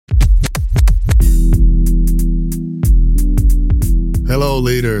Hello,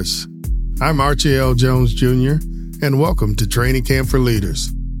 leaders. I'm Archie L. Jones Jr., and welcome to Training Camp for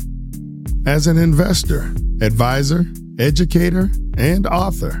Leaders. As an investor, advisor, educator, and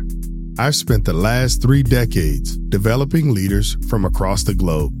author, I've spent the last 3 decades developing leaders from across the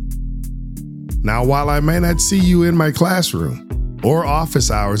globe. Now, while I may not see you in my classroom or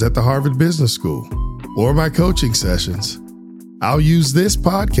office hours at the Harvard Business School or my coaching sessions, I'll use this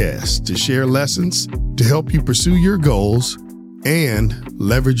podcast to share lessons to help you pursue your goals and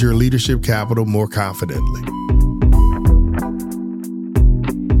leverage your leadership capital more confidently.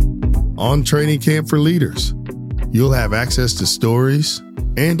 On Training Camp for Leaders, you'll have access to stories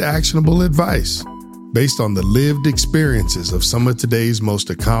and actionable advice based on the lived experiences of some of today's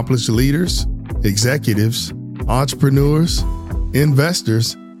most accomplished leaders, executives, entrepreneurs,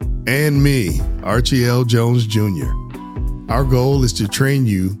 investors, and me, Archie L. Jones Jr. Our goal is to train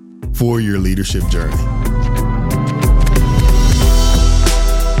you for your leadership journey.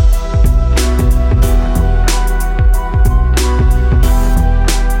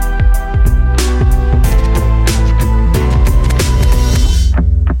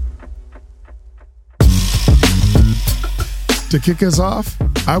 To kick us off,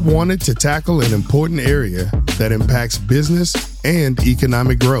 I wanted to tackle an important area that impacts business and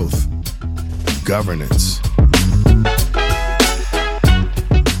economic growth: governance.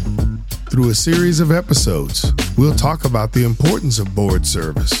 Through a series of episodes, we'll talk about the importance of board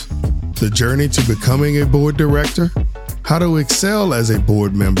service, the journey to becoming a board director, how to excel as a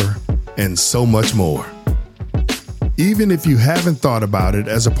board member, and so much more. Even if you haven't thought about it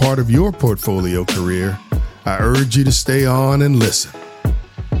as a part of your portfolio career, I urge you to stay on and listen.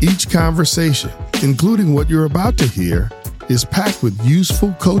 Each conversation, including what you're about to hear, is packed with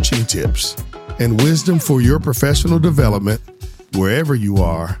useful coaching tips and wisdom for your professional development wherever you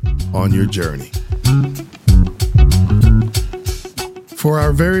are on your journey. For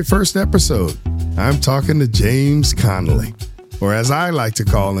our very first episode, I'm talking to James Connolly, or as I like to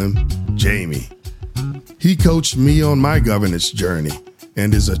call him, Jamie. He coached me on my governance journey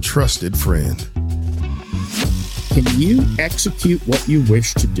and is a trusted friend. Can you execute what you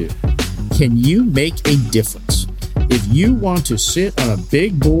wish to do? Can you make a difference? If you want to sit on a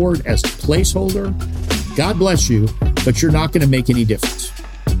big board as a placeholder, God bless you, but you're not going to make any difference.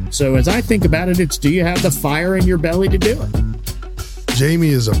 So as I think about it, it's, do you have the fire in your belly to do it?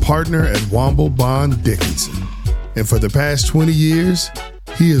 Jamie is a partner at Womble Bond Dickinson, and for the past 20 years,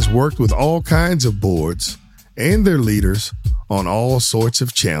 he has worked with all kinds of boards and their leaders on all sorts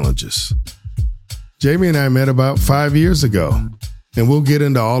of challenges. Jamie and I met about 5 years ago, and we'll get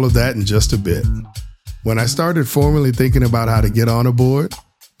into all of that in just a bit. When I started formally thinking about how to get on a board,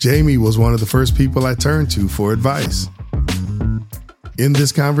 Jamie was one of the first people I turned to for advice. In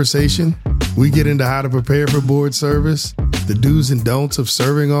this conversation, we get into how to prepare for board service, the do's and don'ts of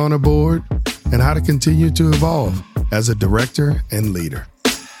serving on a board, and how to continue to evolve as a director and leader.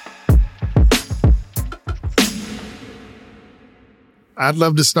 I'd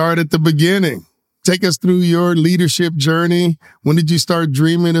love to start at the beginning. Take us through your leadership journey. When did you start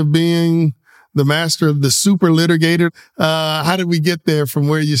dreaming of being the master of the super litigator? How did we get there from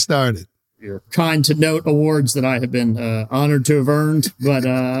where you started? You're kind to note awards that I have been honored to have earned, but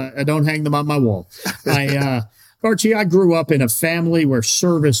I don't hang them on my wall. Archie, I grew up in a family where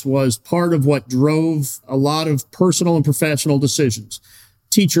service was part of what drove a lot of personal and professional decisions.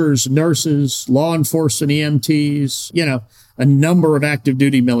 Teachers, nurses, law enforcement, EMTs, a number of active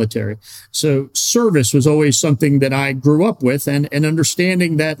duty military. So service was always something that I grew up with, and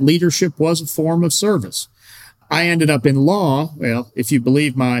understanding that leadership was a form of service. I ended up in law. Well, if you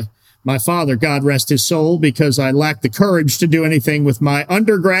believe my father, God rest his soul, because I lacked the courage to do anything with my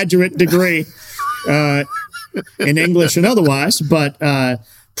undergraduate degree in English and otherwise. But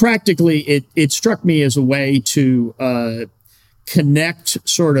practically, it struck me as a way to connect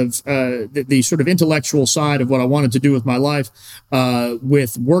sort of the sort of intellectual side of what I wanted to do with my life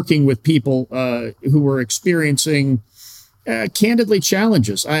with working with people who were experiencing candidly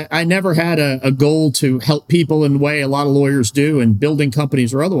challenges. I never had a goal to help people in the way a lot of lawyers do in building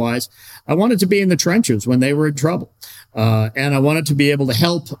companies or otherwise. I wanted to be in the trenches when they were in trouble. And I wanted to be able to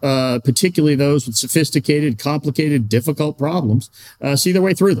help particularly those with sophisticated, complicated, difficult problems see their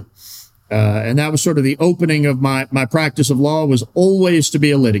way through them. And that was sort of the opening of my practice of law, was always to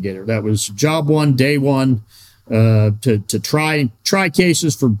be a litigator. That was job one, day one, to try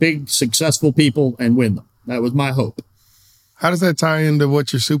cases for big, successful people and win them. That was my hope. How does that tie into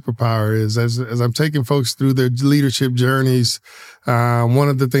what your superpower is? As I'm taking folks through their leadership journeys, one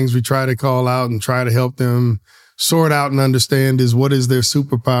of the things we try to call out and try to help them sort out and understand is, what is their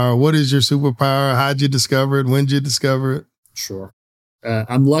superpower? What is your superpower? How'd you discover it? When did you discover it? Sure.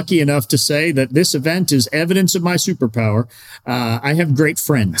 I'm lucky enough to say that this event is evidence of my superpower. I have great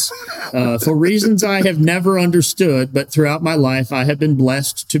friends for reasons I have never understood, but throughout my life, I have been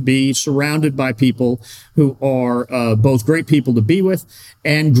blessed to be surrounded by people who are both great people to be with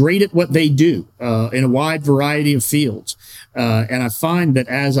and great at what they do in a wide variety of fields. And I find that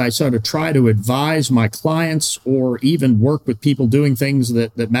as I sort of try to advise my clients or even work with people doing things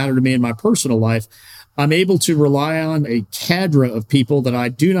that matter to me in my personal life, I'm able to rely on a cadre of people that I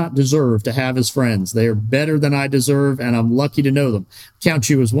do not deserve to have as friends. They are better than I deserve, and I'm lucky to know them. Count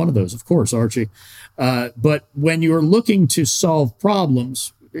you as one of those, of course, Archie. But when you're looking to solve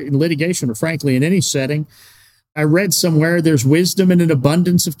problems in litigation or frankly in any setting, I read somewhere there's wisdom in an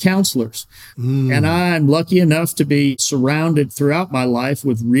abundance of counselors. And I'm lucky enough to be surrounded throughout my life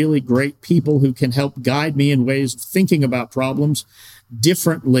with really great people who can help guide me in ways of thinking about problems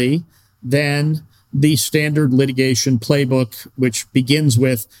differently than the standard litigation playbook, which begins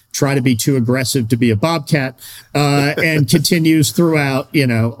with try to be too aggressive to be a bobcat, and continues throughout,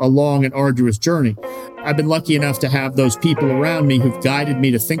 a long and arduous journey. I've been lucky enough to have those people around me who've guided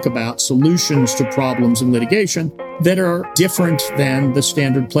me to think about solutions to problems in litigation that are different than the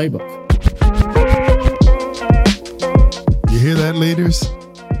standard playbook. You hear that, leaders?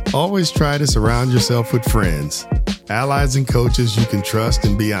 Always try to surround yourself with friends, allies, and coaches you can trust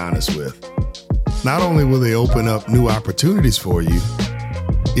and be honest with. Not only will they open up new opportunities for you,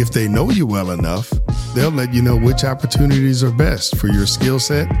 if they know you well enough, they'll let you know which opportunities are best for your skill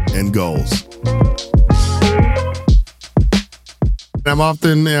set and goals.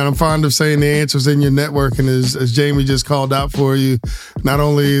 I'm fond of saying the answer's in your networking, as Jamie just called out for you. Not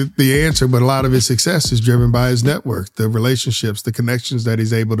only the answer, but a lot of his success is driven by his network, the relationships, the connections that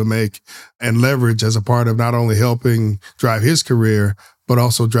he's able to make and leverage as a part of not only helping drive his career, but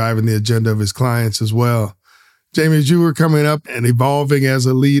also driving the agenda of his clients as well. Jamie, as you were coming up and evolving as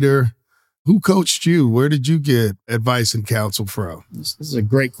a leader, who coached you? Where did you get advice and counsel from? This is a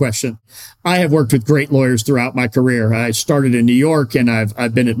great question. I have worked with great lawyers throughout my career. I started in New York, and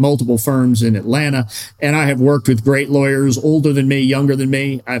I've been at multiple firms in Atlanta, and I have worked with great lawyers, older than me, younger than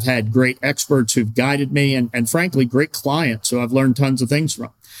me. I've had great experts who've guided me, and frankly, great clients who I've learned tons of things from.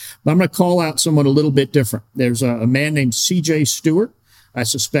 But I'm going to call out someone a little bit different. There's a man named C.J. Stewart. I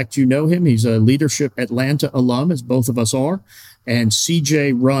suspect you know him. He's a Leadership Atlanta alum, as both of us are. And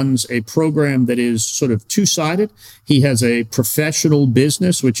CJ runs a program that is sort of two-sided. He has a professional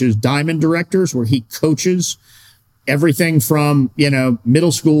business, which is Diamond Directors, where he coaches everything from,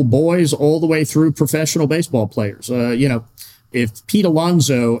 middle school boys all the way through professional baseball players. If Pete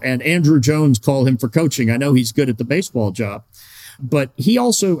Alonso and Andrew Jones call him for coaching, I know he's good at the baseball job. But he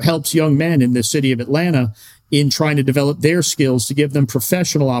also helps young men in the city of Atlanta in trying to develop their skills to give them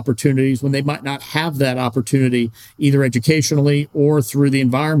professional opportunities when they might not have that opportunity, either educationally or through the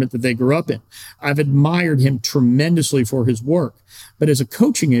environment that they grew up in. I've admired him tremendously for his work. But as a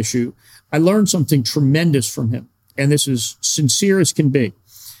coaching issue, I learned something tremendous from him. And this is sincere as can be.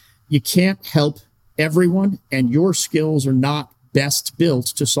 You can't help everyone, and your skills are not best built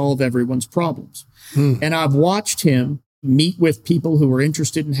to solve everyone's problems. And I've watched him meet with people who were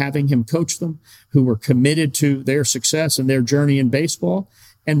interested in having him coach them, who were committed to their success and their journey in baseball,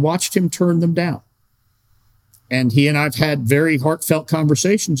 and watched him turn them down. And he and I've had very heartfelt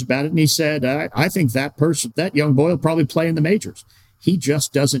conversations about it. And he said, I think that young boy will probably play in the majors. He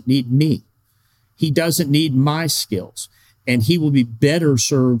just doesn't need me. He doesn't need my skills, and he will be better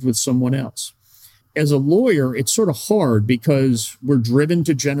served with someone else. As a lawyer, it's sort of hard because we're driven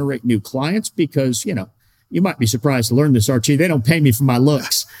to generate new clients because, you might be surprised to learn this, Archie. They don't pay me for my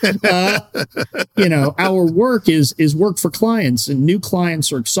looks. Our work is work for clients, and new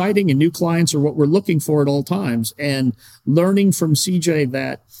clients are exciting, and new clients are what we're looking for at all times. And learning from CJ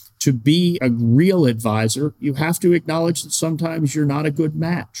that to be a real advisor, you have to acknowledge that sometimes you're not a good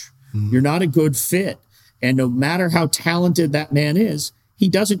match. You're not a good fit. And no matter how talented that man is, he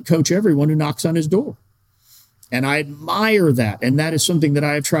doesn't coach everyone who knocks on his door. And I admire that. And that is something that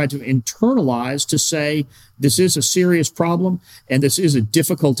I have tried to internalize to say, this is a serious problem and this is a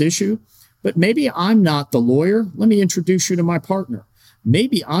difficult issue, but maybe I'm not the lawyer. Let me introduce you to my partner.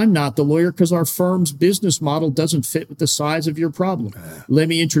 Maybe I'm not the lawyer because our firm's business model doesn't fit with the size of your problem. Let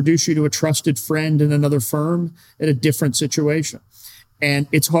me introduce you to a trusted friend in another firm at a different situation. And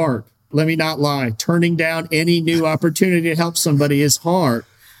it's hard. Let me not lie. Turning down any new opportunity to help somebody is hard.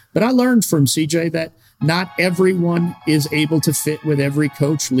 But I learned from CJ that not everyone is able to fit with every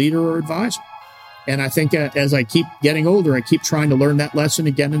coach, leader, or advisor. And I think as I keep getting older, I keep trying to learn that lesson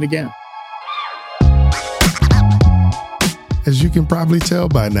again and again. As you can probably tell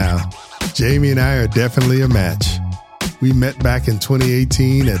by now, Jamie and I are definitely a match. We met back in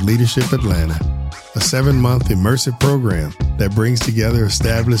 2018 at Leadership Atlanta, a 7-month immersive program that brings together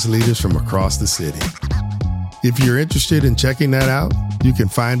established leaders from across the city. If you're interested in checking that out, you can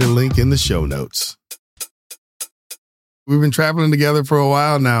find a link in the show notes. We've been traveling together for a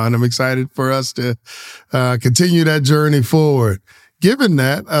while now, and I'm excited for us to continue that journey forward. Given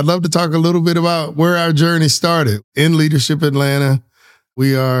that, I'd love to talk a little bit about where our journey started. In Leadership Atlanta,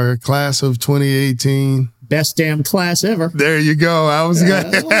 we are class of 2018. Best damn class ever. There you go. I was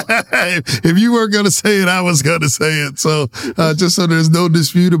if you weren't going to say it, I was going to say it. So just so there's no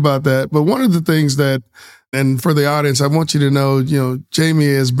dispute about that. But one of the things that, and for the audience, I want you to know,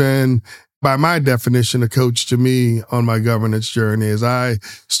 Jamie has been, by my definition, a coach to me on my governance journey. As I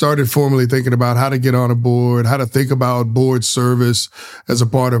started formally thinking about how to get on a board, how to think about board service as a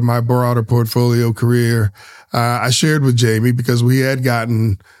part of my broader portfolio career, I shared with Jamie, because we had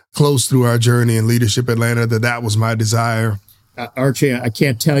gotten close through our journey in Leadership Atlanta, that was my desire. Archie, I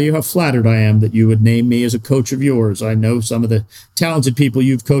can't tell you how flattered I am that you would name me as a coach of yours. I know some of the talented people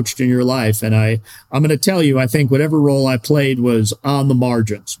you've coached in your life, and I'm going to tell you, I think whatever role I played was on the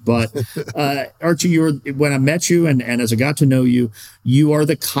margins. But Archie, when I met you and as I got to know you, you are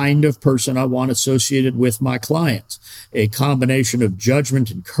the kind of person I want associated with my clients. A combination of judgment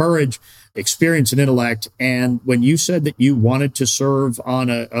and courage, experience and intellect. And when you said that you wanted to serve on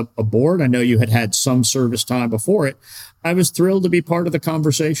a board, I know you had some service time before it. I was thrilled to be part of the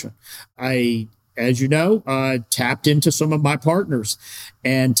conversation. I, as you know, tapped into some of my partners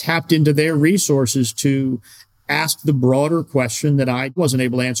and tapped into their resources to ask the broader question that I wasn't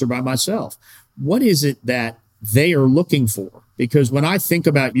able to answer by myself. What is it that they are looking for? Because when I think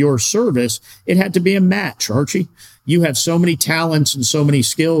about your service, it had to be a match, Archie. You have so many talents and so many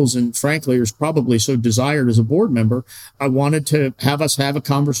skills, and frankly, you're probably so desired as a board member. I wanted to have us have a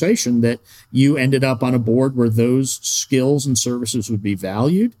conversation that you ended up on a board where those skills and services would be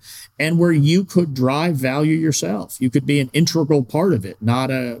valued and where you could drive value yourself. You could be an integral part of it, not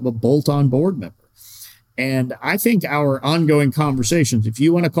a bolt-on board member. And I think our ongoing conversations, if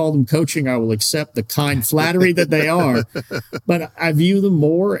you want to call them coaching, I will accept the kind flattery that they are. But I view them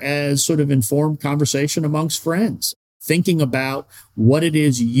more as sort of informed conversation amongst friends, thinking about what it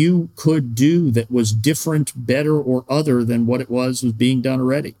is you could do that was different, better, or other than what it was being done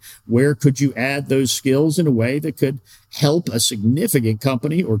already. Where could you add those skills in a way that could help a significant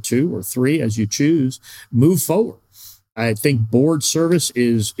company or two or three, as you choose, move forward? I think board service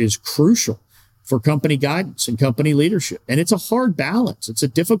is crucial for company guidance and company leadership. And it's a hard balance. It's a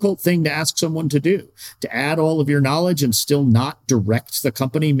difficult thing to ask someone to do, to add all of your knowledge and still not direct the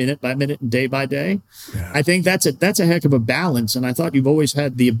company minute by minute and day by day. Yeah. I think that's a heck of a balance. And I thought you've always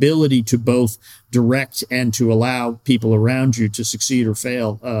had the ability to both direct and to allow people around you to succeed or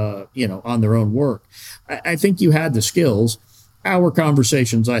fail, on their own work. I think you had the skills. Our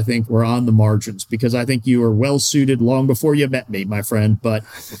conversations, I think, were on the margins because I think you were well suited long before you met me, my friend. But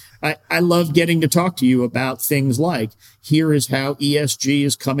I love getting to talk to you about things like, here is how ESG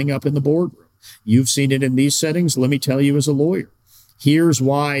is coming up in the boardroom. You've seen it in these settings. Let me tell you as a lawyer. Here's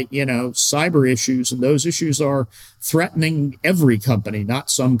why, cyber issues and those issues are threatening every company, not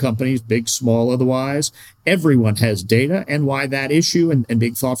some companies, big, small, otherwise. Everyone has data, and why that issue and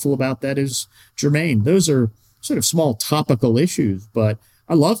being thoughtful about that is germane. Those are sort of small topical issues, but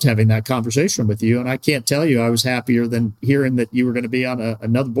I loved having that conversation with you. And I can't tell you I was happier than hearing that you were going to be on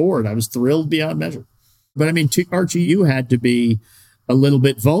another board. I was thrilled beyond measure. But I mean, Archie, you had to be a little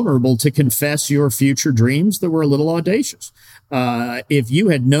bit vulnerable to confess your future dreams that were a little audacious. If you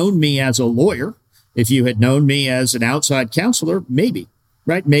had known me as a lawyer, if you had known me as an outside counselor, maybe.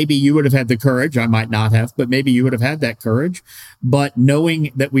 Right? Maybe you would have had the courage. I might not have, but maybe you would have had that courage. But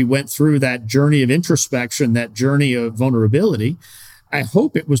knowing that we went through that journey of introspection, that journey of vulnerability, I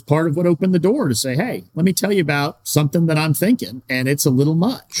hope it was part of what opened the door to say, hey, let me tell you about something that I'm thinking, and it's a little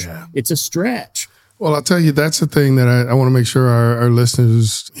much. Yeah. It's a stretch. Well, I'll tell you, that's the thing that I want to make sure our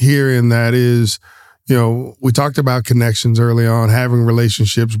listeners hear, and that is, we talked about connections early on, having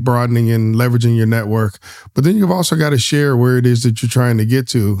relationships, broadening and leveraging your network. But then you've also got to share where it is that you're trying to get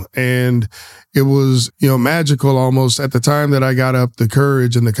to. And it was, magical almost at the time that I got up the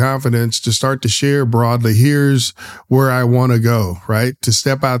courage and the confidence to start to share broadly. Here's where I want to go, right? To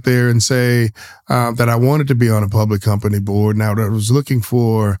step out there and say that I wanted to be on a public company board. Now that I was looking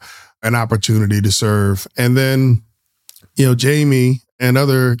for an opportunity to serve. And then, Jamie and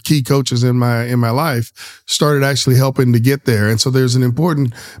other key coaches in my life started actually helping to get there. And so there's an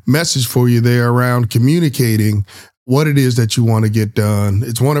important message for you there around communicating what it is that you want to get done.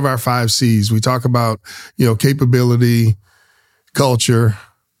 It's one of our 5 C's. We talk about, capability, culture,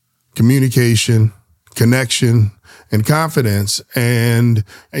 communication, connection, and confidence, and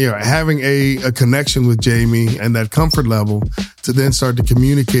having a connection with Jamie and that comfort level to then start to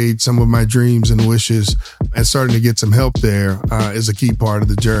communicate some of my dreams and wishes and starting to get some help there is a key part of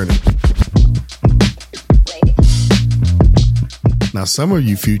the journey. Now, some of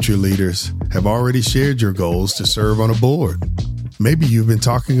you future leaders have already shared your goals to serve on a board. Maybe you've been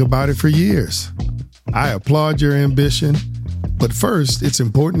talking about it for years. I applaud your ambition, but first, it's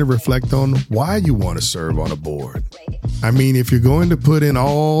important to reflect on why you want to serve on a board. I mean, if you're going to put in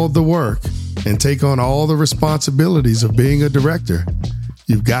all the work and take on all the responsibilities of being a director,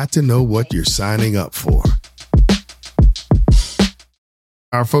 you've got to know what you're signing up for.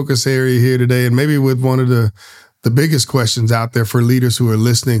 Our focus area here today, and maybe with one of the biggest questions out there for leaders who are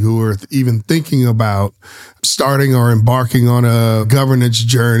listening, who are even thinking about starting or embarking on a governance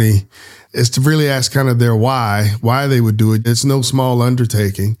journey, is to really ask kind of their why they would do it. It's no small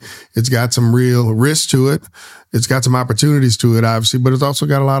undertaking. It's got some real risk to it. It's got some opportunities to it, obviously, but it's also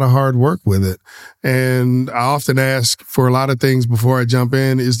got a lot of hard work with it. And I often ask for a lot of things before I jump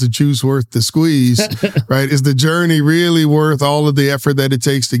in. Is the juice worth the squeeze, right? Is the journey really worth all of the effort that it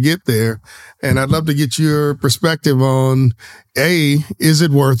takes to get there? And I'd love to get your perspective on, A, is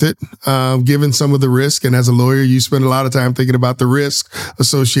it worth it, given some of the risk? And as a lawyer, you spend a lot of time thinking about the risk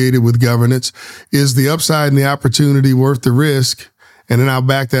associated with governance. Is the upside and the opportunity worth the risk? And then I'll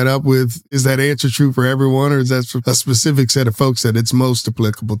back that up with, is that answer true for everyone, or is that a specific set of folks that it's most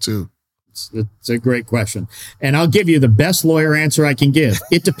applicable to? It's a great question. And I'll give you the best lawyer answer I can give.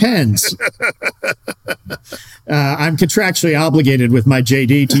 It depends. I'm contractually obligated with my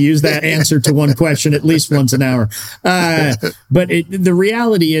JD to use that answer to one question at least once an hour. But the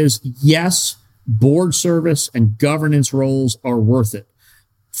reality is, yes, board service and governance roles are worth it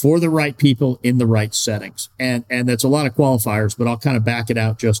for the right people in the right settings. And that's a lot of qualifiers, but I'll kind of back it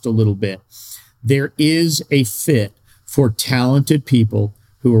out just a little bit. There is a fit for talented people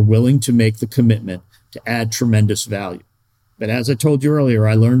who are willing to make the commitment to add tremendous value. But as I told you earlier,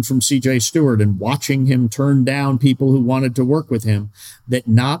 I learned from C.J. Stewart and watching him turn down people who wanted to work with him that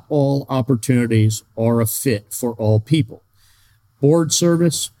not all opportunities are a fit for all people. Board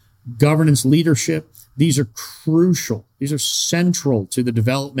service, governance leadership, these are crucial. These are central to the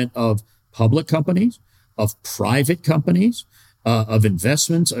development of public companies, of private companies, of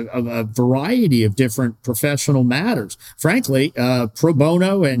investments, a variety of different professional matters. Frankly, pro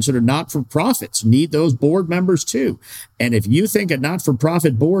bono and sort of not-for-profits need those board members too. And if you think a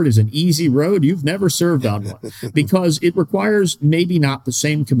not-for-profit board is an easy road, you've never served on one, because it requires maybe not the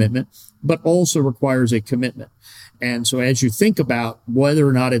same commitment, but also requires a commitment. And so as you think about whether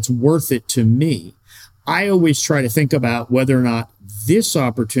or not it's worth it to me, I always try to think about whether or not this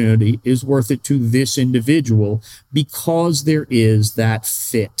opportunity is worth it to this individual, because there is that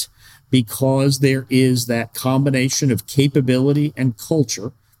fit, because there is that combination of capability and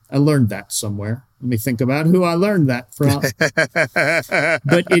culture. I learned that somewhere. Let me think about who I learned that from.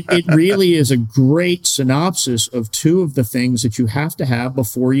 But it really is a great synopsis of two of the things that you have to have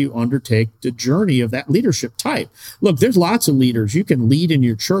before you undertake the journey of that leadership type. Look, there's lots of leaders. You can lead in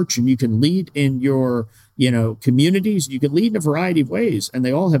your church, and you can lead in your communities. You can lead in a variety of ways, and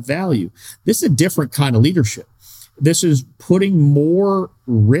they all have value. This is a different kind of leadership. This is putting more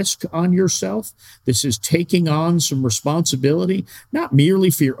risk on yourself. This is taking on some responsibility, not merely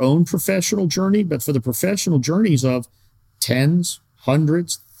for your own professional journey, but for the professional journeys of tens,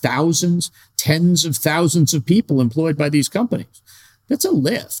 hundreds, thousands, tens of thousands of people employed by these companies. That's a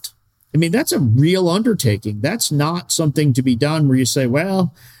lift. I mean, that's a real undertaking. That's not something to be done where you say,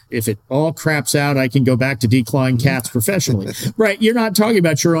 well, if it all craps out, I can go back to declawing cats professionally, right? You're not talking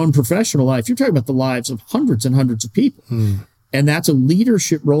about your own professional life. You're talking about the lives of hundreds and hundreds of people. And that's a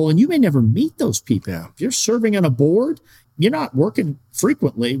leadership role. And you may never meet those people. Yeah. If you're serving on a board, you're not working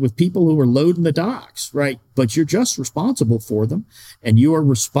frequently with people who are loading the docks, right? But you're just responsible for them. And you are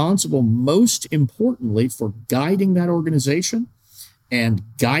responsible, most importantly, for guiding that organization and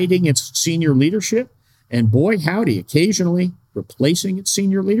guiding its senior leadership. And boy, howdy, occasionally replacing its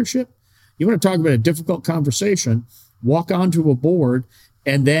senior leadership. You want to talk about a difficult conversation, walk onto a board,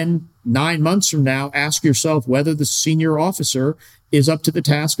 and then 9 months from now, ask yourself whether the senior officer is up to the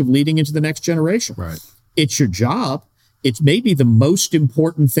task of leading into the next generation. Right. It's your job. It's maybe the most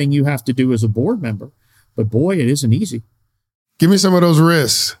important thing you have to do as a board member, but boy, it isn't easy. Give me some of those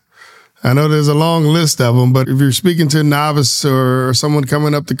risks. I know there's a long list of them, but if you're speaking to a novice or someone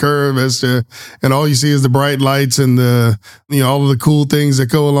coming up the curve and all you see is the bright lights and all of the cool things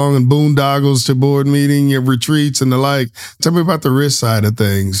that go along and boondoggles to board meeting, retreats and the like, tell me about the risk side of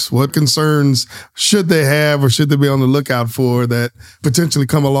things. What concerns should they have or should they be on the lookout for that potentially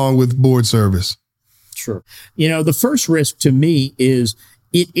come along with board service? Sure. The first risk to me is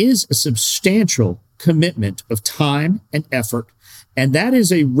it is a substantial commitment of time and effort. And that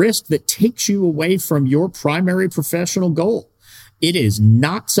is a risk that takes you away from your primary professional goal. It is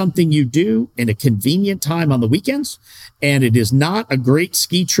not something you do in a convenient time on the weekends. And it is not a great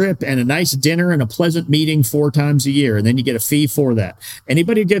ski trip and a nice dinner and a pleasant meeting 4 times a year. And then you get a fee for that.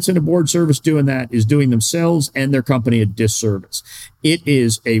 Anybody who gets into board service doing that is doing themselves and their company a disservice. It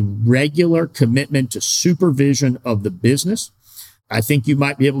is a regular commitment to supervision of the business. I think you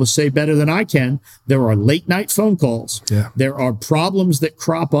might be able to say better than I can. There are late night phone calls. Yeah. There are problems that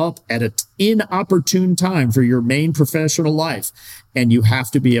crop up at an inopportune time for your main professional life, and you have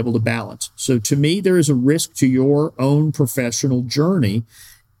to be able to balance. So to me, there is a risk to your own professional journey.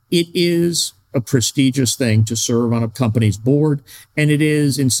 It is a prestigious thing to serve on a company's board, and it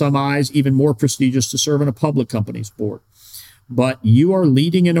is, in some eyes, even more prestigious to serve on a public company's board. But you are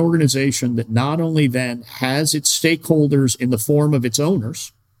leading an organization that not only then has its stakeholders in the form of its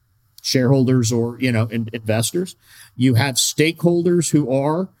owners, shareholders or, investors. You have stakeholders who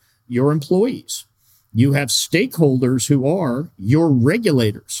are your employees. You have stakeholders who are your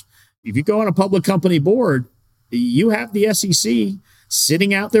regulators. If you go on a public company board, you have the SEC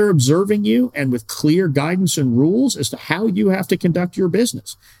sitting out there observing you and with clear guidance and rules as to how you have to conduct your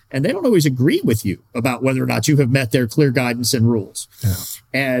business. And they don't always agree with you about whether or not you have met their clear guidance and rules. Yeah.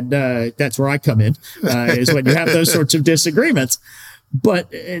 And that's where I come in, is when you have those sorts of disagreements. But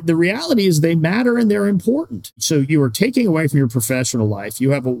the reality is they matter and they're important. So you are taking away from your professional life.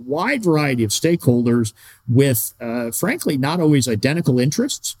 You have a wide variety of stakeholders with, frankly, not always identical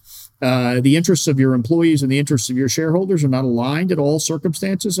interests. The interests of your employees and the interests of your shareholders are not aligned at all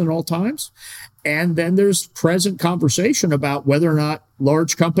circumstances and all times. And then there's present conversation about whether or not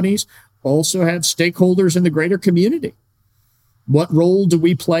large companies also have stakeholders in the greater community. What role do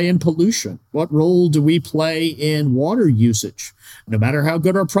we play in pollution? What role do we play in water usage? No matter how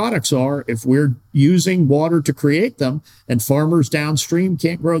good our products are, if we're using water to create them and farmers downstream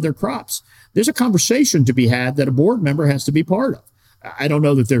can't grow their crops, there's a conversation to be had that a board member has to be part of. I don't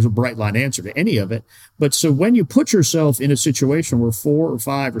know that there's a bright line answer to any of it. But so when you put yourself in a situation where 4 or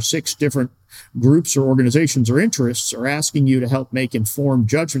 5 or 6 different groups or organizations or interests are asking you to help make informed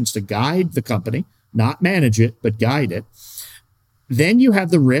judgments to guide the company, not manage it, but guide it, then you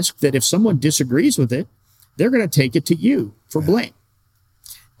have the risk that if someone disagrees with it, they're going to take it to you for blame.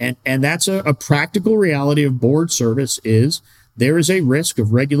 And that's a practical reality of board service is there is a risk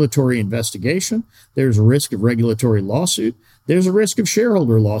of regulatory investigation. There's a risk of regulatory lawsuit. There's a risk of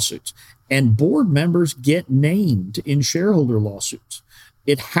shareholder lawsuits. And board members get named in shareholder lawsuits.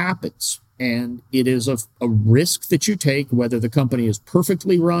 It happens. And it is a risk that you take, whether the company is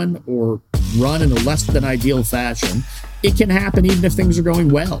perfectly run or run in a less than ideal fashion. It can happen even if things are going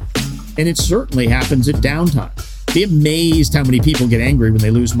well. And it certainly happens at downtime. Be amazed how many people get angry when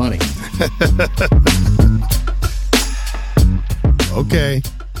they lose money. Okay,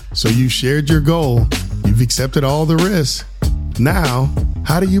 so you shared your goal. You've accepted all the risks. Now,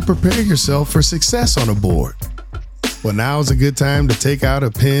 how do you prepare yourself for success on a board? Well, now is a good time to take out a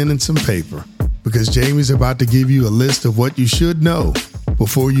pen and some paper because Jamie's about to give you a list of what you should know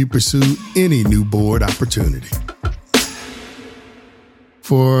before you pursue any new board opportunity.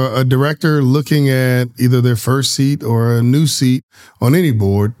 For a director looking at either their first seat or a new seat on any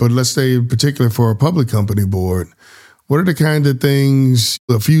board, but let's say in particular for a public company board, what are the kind of things,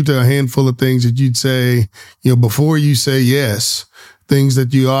 a few to a handful of things that you'd say, before you say yes, things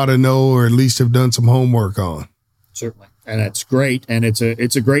that you ought to know or at least have done some homework on? Certainly. And that's great. And it's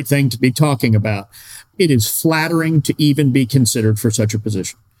a great thing to be talking about. It is flattering to even be considered for such a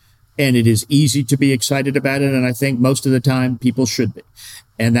position. And it is easy to be excited about it. And I think most of the time people should be.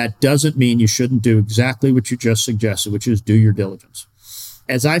 And that doesn't mean you shouldn't do exactly what you just suggested, which is do your diligence.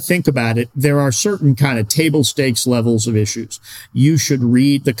 As I think about it, there are certain kind of table stakes levels of issues. You should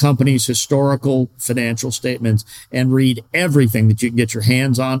read the company's historical financial statements and read everything that you can get your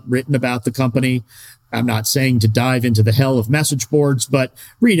hands on written about the company. I'm not saying to dive into the hell of message boards, but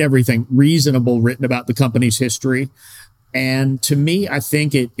read everything reasonable written about the company's history. And to me, I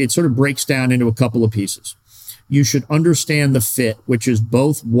think it sort of breaks down into a couple of pieces. You should understand the fit, which is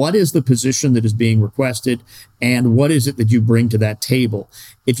both what is the position that is being requested and what is it that you bring to that table.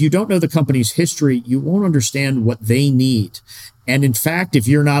 If you don't know the company's history, you won't understand what they need. And in fact, if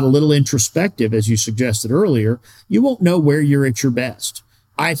you're not a little introspective, as you suggested earlier, you won't know where you're at your best.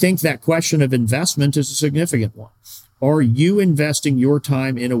 I think that question of investment is a significant one. Are you investing your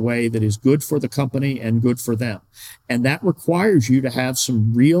time in a way that is good for the company and good for them? And that requires you to have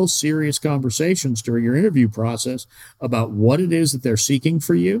some real serious conversations during your interview process about what it is that they're seeking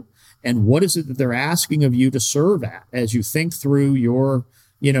for you And what is it that they're asking of you to serve at as you think through your,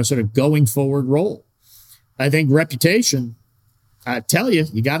 sort of going forward role? I think reputation, I tell you,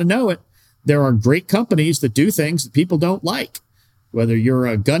 you got to know it. There are great companies that do things that people don't like. Whether you're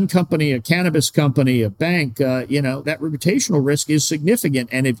a gun company, a cannabis company, a bank, that reputational risk is significant.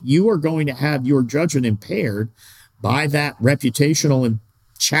 And if you are going to have your judgment impaired by that reputational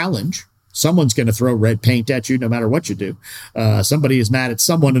challenge, someone's going to throw red paint at you no matter what you do. Somebody is mad at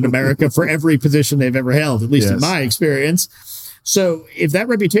someone in America for every position they've ever held, at least in my experience. So if that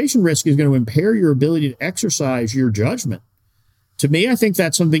reputation risk is going to impair your ability to exercise your judgment, to me, I think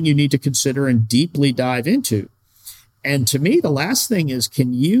that's something you need to consider and deeply dive into. And to me, the last thing is,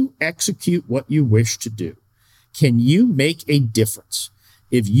 can you execute what you wish to do? Can you make a difference?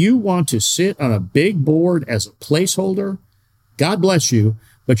 If you want to sit on a big board as a placeholder, God bless you,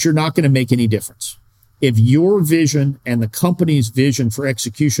 but you're not going to make any difference. If your vision and the company's vision for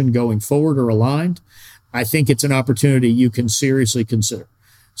execution going forward are aligned, I think it's an opportunity you can seriously consider.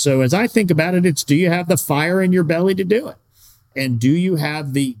 So as I think about it, it's, do you have the fire in your belly to do it? And do you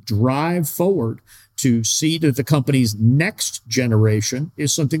have the drive forward to see that the company's next generation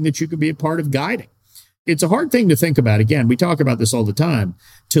is something that you could be a part of guiding? It's a hard thing to think about. Again, we talk about this all the time.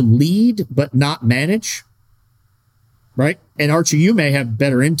 To lead but not manage, right? And Archie, you may have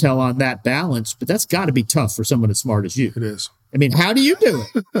better intel on that balance, but that's got to be tough for someone as smart as you. It is. I mean, how do you do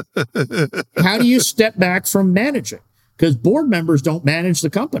it? How do you step back from managing? Because board members don't manage the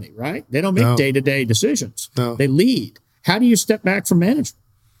company, right? They don't make day-to-day decisions. No. They lead. How do you step back from management?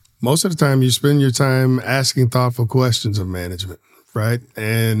 Most of the time, you spend your time asking thoughtful questions of management, right?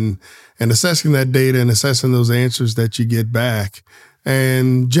 And assessing that data and assessing those answers that you get back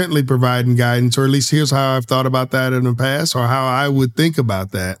and gently providing guidance, or at least here's how I've thought about that in the past, or how I would think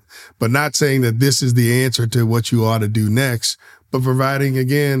about that, but not saying that this is the answer to what you ought to do next, but providing,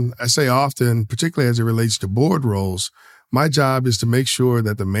 again, I say often, particularly as it relates to board roles, my job is to make sure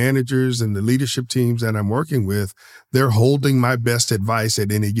that the managers and the leadership teams that I'm working with, they're holding my best advice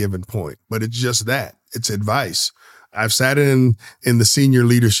at any given point. But it's just that. It's advice. I've sat in the senior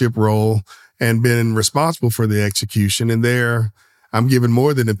leadership role and been responsible for the execution. And there, I'm giving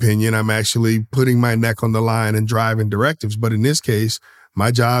more than opinion. I'm actually putting my neck on the line and driving directives. But in this case, my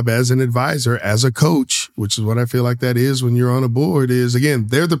job as an advisor, as a coach, which is what I feel like that is when you're on a board, is, again,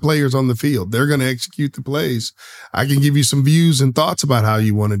 they're the players on the field. They're going to execute the plays. I can give you some views and thoughts about how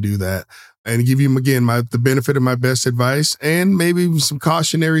you want to do that and give you, again, the benefit of my best advice and maybe some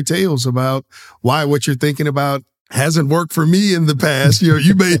cautionary tales about why what you're thinking about hasn't worked for me in the past.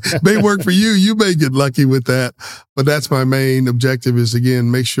 You may work for you. You may get lucky with that. But that's my main objective is,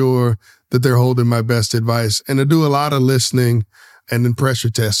 again, make sure that they're holding my best advice and to do a lot of listening and then pressure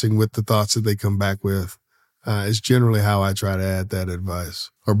testing with the thoughts that they come back with is generally how I try to add that advice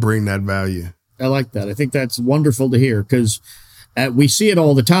or bring that value. I like that. I think that's wonderful to hear because we see it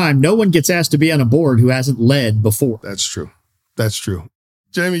all the time. No one gets asked to be on a board who hasn't led before. That's true. That's true.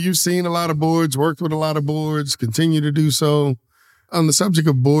 Jamie, you've seen a lot of boards, worked with a lot of boards, continue to do so. On the subject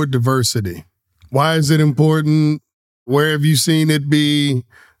of board diversity, why is it important? Where have you seen it be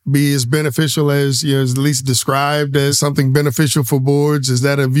as beneficial as, as at least described as something beneficial for boards? Is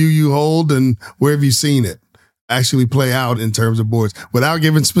that a view you hold, and where have you seen it actually play out in terms of boards? Without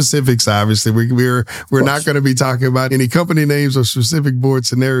giving specifics, obviously, we're not going to be talking about any company names or specific board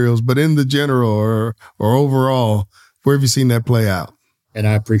scenarios, but in the general or overall, where have you seen that play out? And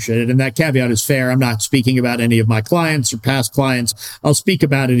I appreciate it. And that caveat is fair. I'm not speaking about any of my clients or past clients. I'll speak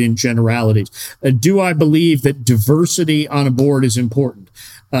about it in generalities. Do I believe that diversity on a board is important?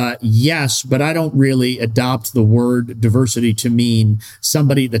 Yes, but I don't really adopt the word diversity to mean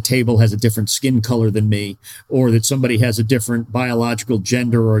somebody at the table has a different skin color than me, or that somebody has a different biological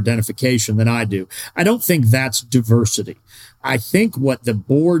gender or identification than I do. I don't think that's diversity. I think what the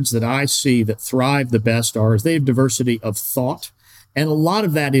boards that I see that thrive the best is they have diversity of thought. And a lot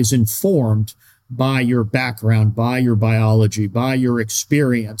of that is informed by your background, by your biology, by your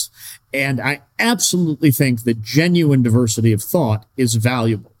experience. And I absolutely think that genuine diversity of thought is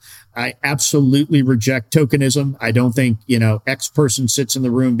valuable. I absolutely reject tokenism. I don't think, X person sits in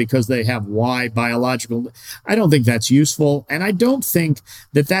the room because they have Y biological. I don't think that's useful. And I don't think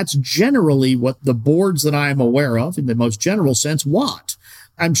that that's generally what the boards that I'm aware of in the most general sense want.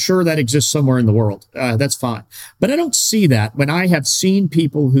 I'm sure that exists somewhere in the world. That's fine. But I don't see that when I have seen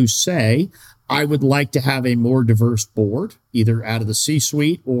people who say, I would like to have a more diverse board, either out of the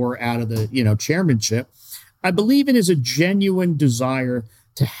C-suite or out of the, chairmanship. I believe it is a genuine desire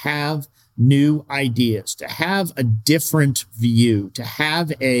to have new ideas, to have a different view, to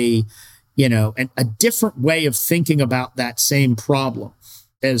have a different way of thinking about that same problem.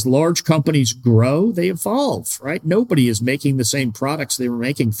 As large companies grow, they evolve, right? Nobody is making the same products they were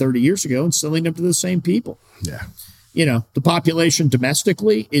making 30 years ago and selling them to the same people. Yeah. The population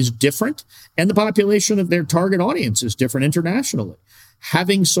domestically is different, and the population of their target audience is different internationally.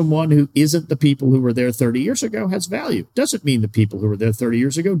 Having someone who isn't the people who were there 30 years ago has value. Doesn't mean the people who were there 30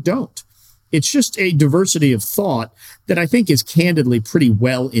 years ago don't. It's just a diversity of thought that I think is candidly pretty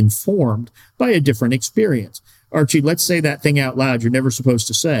well informed by a different experience. Archie, let's say that thing out loud you're never supposed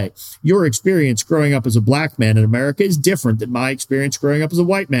to say. Your experience growing up as a black man in America is different than my experience growing up as a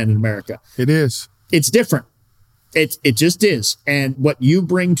white man in America. It is. It's different. It just is. And what you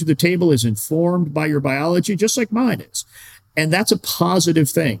bring to the table is informed by your biology, just like mine is. And that's a positive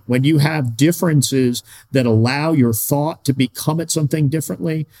thing. When you have differences that allow your thought to become at something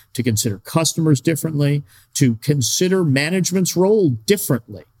differently, to consider customers differently, to consider management's role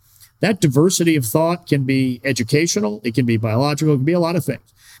differently. That diversity of thought can be educational, it can be biological, it can be a lot of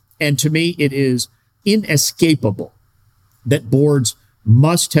things. And to me, it is inescapable that boards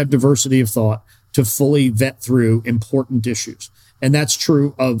must have diversity of thought to fully vet through important issues. And that's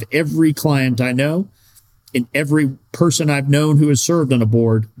true of every client I know. In every person I've known who has served on a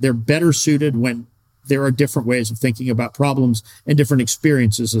board, they're better suited when there are different ways of thinking about problems and different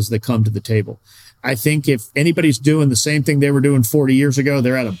experiences as they come to the table. I think if anybody's doing the same thing they were doing 40 years ago,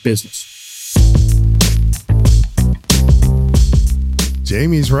 they're out of business.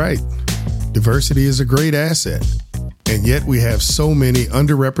 Jamie's right. Diversity is a great asset, and yet we have so many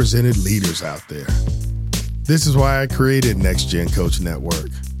underrepresented leaders out there. This is why I created Next Gen Coach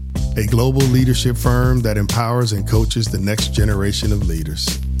Network, a global leadership firm that empowers and coaches the next generation of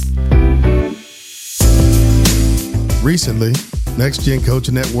leaders. Recently, Next Gen Coach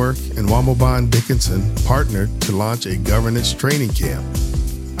Network and Womble Bond Dickinson partnered to launch a governance training camp.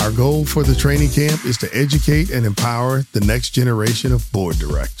 Our goal for the training camp is to educate and empower the next generation of board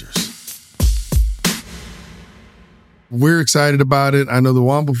directors. We're excited about it. I know the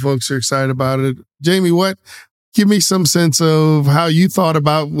Womble folks are excited about it. Jamie, give me some sense of how you thought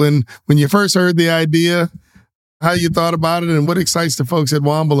about when you first heard the idea, how you thought about it, and what excites the folks at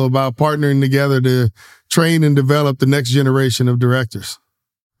Womble about partnering together to train and develop the next generation of directors.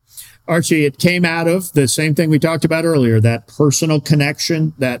 Archie, it came out of the same thing we talked about earlier, that personal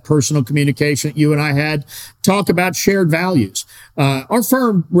connection, that personal communication you and I had, talk about shared values. Our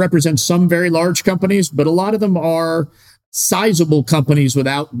firm represents some very large companies, but a lot of them are sizable companies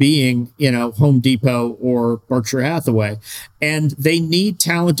without being, Home Depot or Berkshire Hathaway, and they need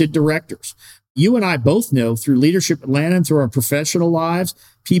talented directors. You and I both know through Leadership Atlanta and through our professional lives,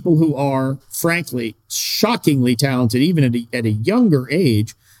 people who are, frankly, shockingly talented, even at a younger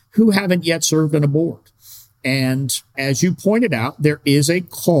age, who haven't yet served on a board. And as you pointed out, there is a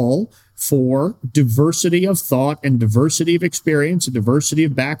call for diversity of thought and diversity of experience and diversity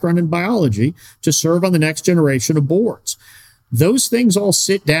of background in biology to serve on the next generation of boards. Those things all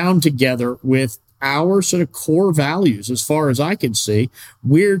sit down together with our sort of core values. As far as I can see,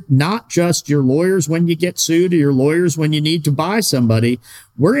 we're not just your lawyers when you get sued or your lawyers when you need to buy somebody.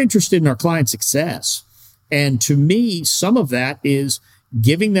 We're interested in our client success. And to me, some of that is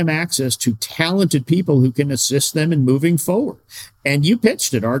giving them access to talented people who can assist them in moving forward. And you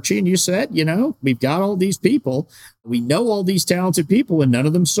pitched it, Archie, and you said, we've got all these people. We know all these talented people and none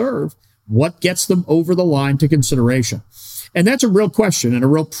of them serve. What gets them over the line to consideration? And that's a real question and a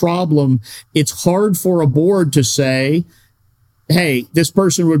real problem. It's hard for a board to say, hey, this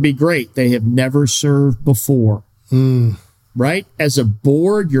person would be great. They have never served before. Right? As a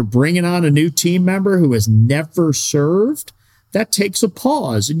board, you're bringing on a new team member who has never served. That takes a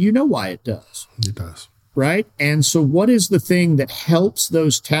pause, and you know why it does. It does. Right? And so what is the thing that helps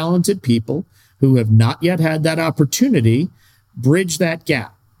those talented people who have not yet had that opportunity bridge that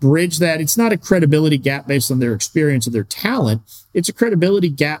gap? Bridge that. It's not a credibility gap based on their experience or their talent. It's a credibility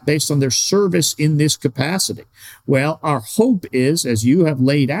gap based on their service in this capacity. Well, our hope is, as you have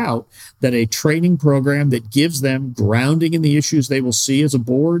laid out, that a training program that gives them grounding in the issues they will see as a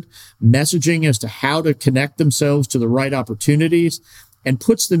board, messaging as to how to connect themselves to the right opportunities, and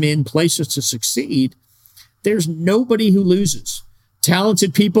puts them in places to succeed. There's nobody who loses.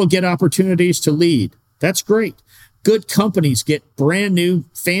 Talented people get opportunities to lead. That's great. Good companies get brand new,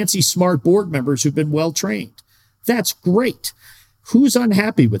 fancy, smart board members who've been well trained. That's great. Who's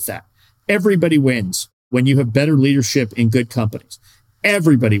unhappy with that? Everybody wins when you have better leadership in good companies.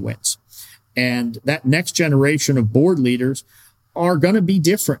 Everybody wins. And that next generation of board leaders are going to be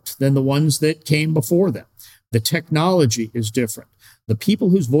different than the ones that came before them. The technology is different. The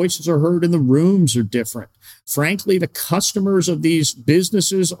people whose voices are heard in the rooms are different. Frankly, the customers of these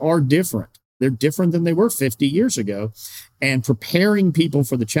businesses are different. They're different than they were 50 years ago. And preparing people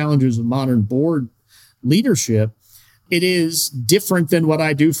for the challenges of modern board leadership, it is different than what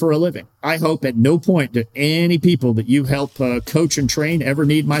I do for a living. I hope at no point do any people that you help coach and train ever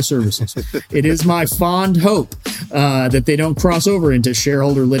need my services. It is my fond hope that they don't cross over into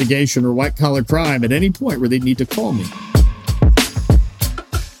shareholder litigation or white-collar crime at any point where they need to call me.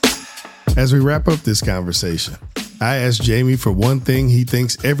 As we wrap up this conversation, I asked Jamie for one thing he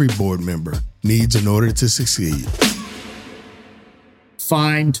thinks every board member needs in order to succeed.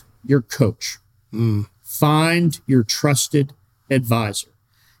 Find your coach. Find your trusted advisor.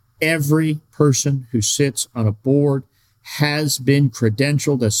 Every person who sits on a board has been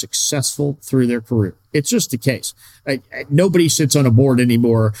credentialed as successful through their career. It's just the case. Nobody sits on a board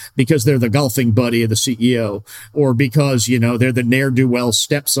anymore because they're the golfing buddy of the CEO or because, they're the ne'er-do-well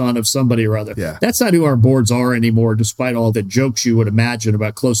stepson of somebody or other. Yeah. That's not who our boards are anymore, despite all the jokes you would imagine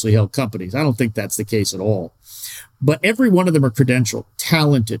about closely held companies. I don't think that's the case at all. But every one of them are credentialed,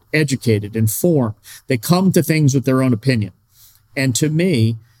 talented, educated, informed. They come to things with their own opinion. And to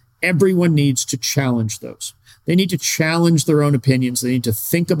me, everyone needs to challenge those. They need to challenge their own opinions. They need to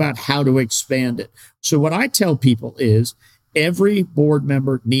think about how to expand it. So what I tell people is every board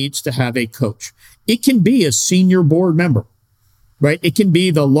member needs to have a coach. It can be a senior board member, right? It can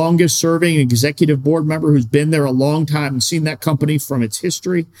be the longest serving executive board member who's been there a long time and seen that company from its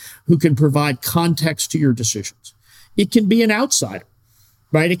history, who can provide context to your decisions. It can be an outsider,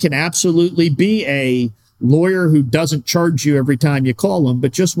 right? It can absolutely be a lawyer who doesn't charge you every time you call them,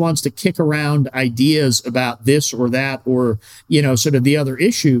 but just wants to kick around ideas about this or that or, sort of the other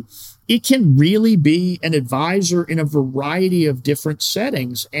issue. It can really be an advisor in a variety of different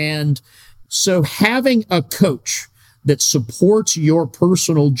settings. And so having a coach that supports your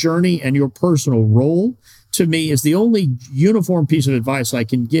personal journey and your personal role, to me, is the only uniform piece of advice I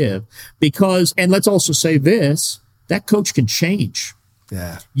can give. Because, and let's also say this, that coach can change.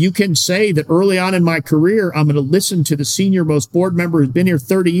 Yeah. You can say that early on in my career, I'm going to listen to the senior most board member who's been here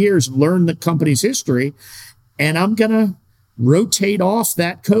 30 years and learn the company's history. And I'm going to rotate off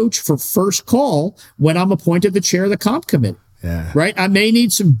that coach for first call when I'm appointed the chair of the comp committee. Yeah. Right. I may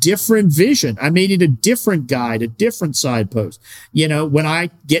need some different vision. I may need a different guide, a different side post. When when I'm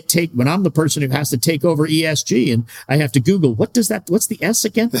the person who has to take over ESG and I have to Google, what's the S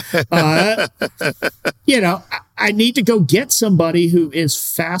again? I need to go get somebody who is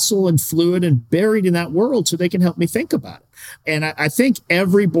facile and fluid and buried in that world so they can help me think about it. And I think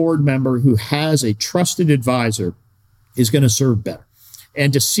every board member who has a trusted advisor is going to serve better.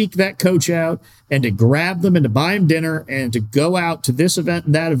 And to seek that coach out and to grab them and to buy them dinner and to go out to this event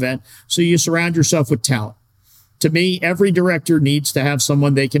and that event. So you surround yourself with talent. To me, every director needs to have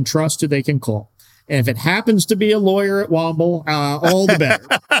someone they can trust who they can call. And if it happens to be a lawyer at Womble, all the better.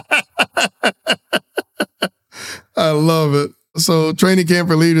 I love it. So Training Camp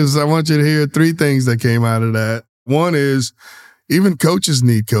for Leaders, I want you to hear three things that came out of that. One is even coaches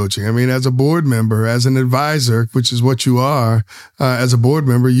need coaching. I mean, as a board member, as an advisor, which is what you are, as a board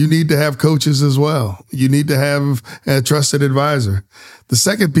member, you need to have coaches as well. You need to have a trusted advisor. The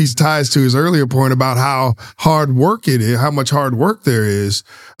second piece ties to his earlier point about how hard work it is, how much hard work there is.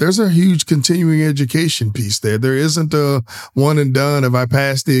 There's a huge continuing education piece there. There isn't a one and done. If I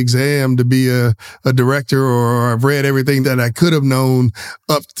passed the exam to be a director, or I've read everything that I could have known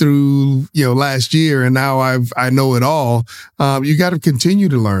up through, last year, and now I know it all. You got to continue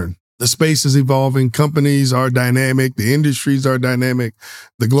to learn. The space is evolving. Companies are dynamic. The industries are dynamic.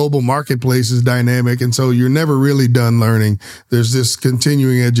 The global marketplace is dynamic. And so you're never really done learning. There's this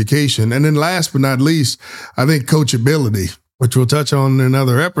continuing education. And then last but not least, I think coachability, which we'll touch on in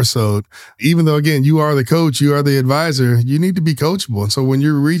another episode. Even though, again, you are the coach, you are the advisor, you need to be coachable. And so when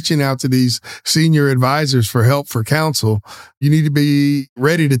you're reaching out to these senior advisors for help, for counsel, you need to be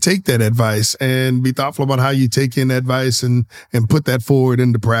ready to take that advice and be thoughtful about how you take in advice and put that forward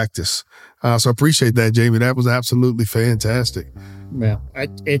into practice. So I appreciate that, Jamie. That was absolutely fantastic. Well,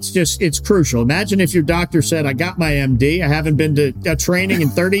 it's crucial. Imagine if your doctor said, I got my MD. I haven't been to a training in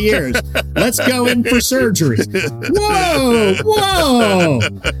 30 years. Let's go in for surgery. Whoa.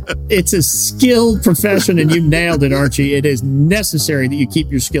 It's a skilled profession, and you nailed it, Archie. It is necessary that you keep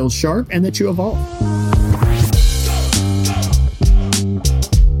your skills sharp and that you evolve.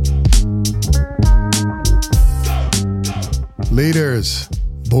 Leaders,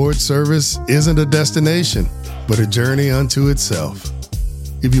 board service isn't a destination, but a journey unto itself.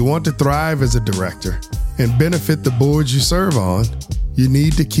 If you want to thrive as a director and benefit the boards you serve on, you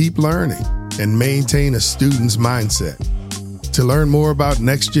need to keep learning and maintain a student's mindset. To learn more about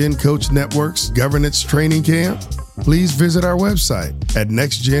Next Gen Coach Network's Governance Training Camp, please visit our website at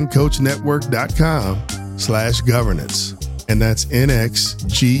nextgencoachnetwork.com/governance. And that's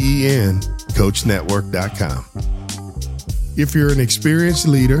NXGEN coachnetwork.com. If you're an experienced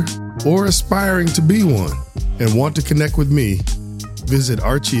leader or aspiring to be one and want to connect with me, visit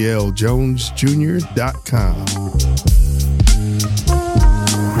ArchieLJonesJr.com.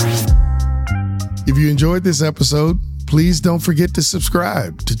 If you enjoyed this episode, please don't forget to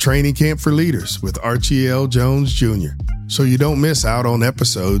subscribe to Training Camp for Leaders with Archie L. Jones Jr. so you don't miss out on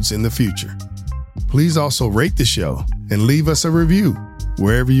episodes in the future. Please also rate the show and leave us a review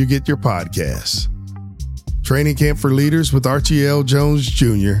wherever you get your podcasts. Training Camp for Leaders with Archie L. Jones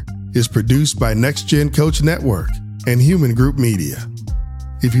Jr. is produced by Next Gen Coach Network and Human Group Media.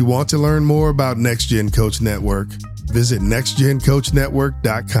 If you want to learn more about Next Gen Coach Network, visit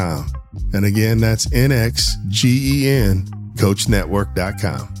nextgencoachnetwork.com. And again, that's NXGEN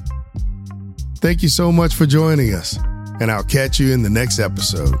coachnetwork.com. Thank you so much for joining us, and I'll catch you in the next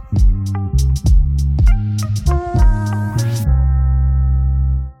episode.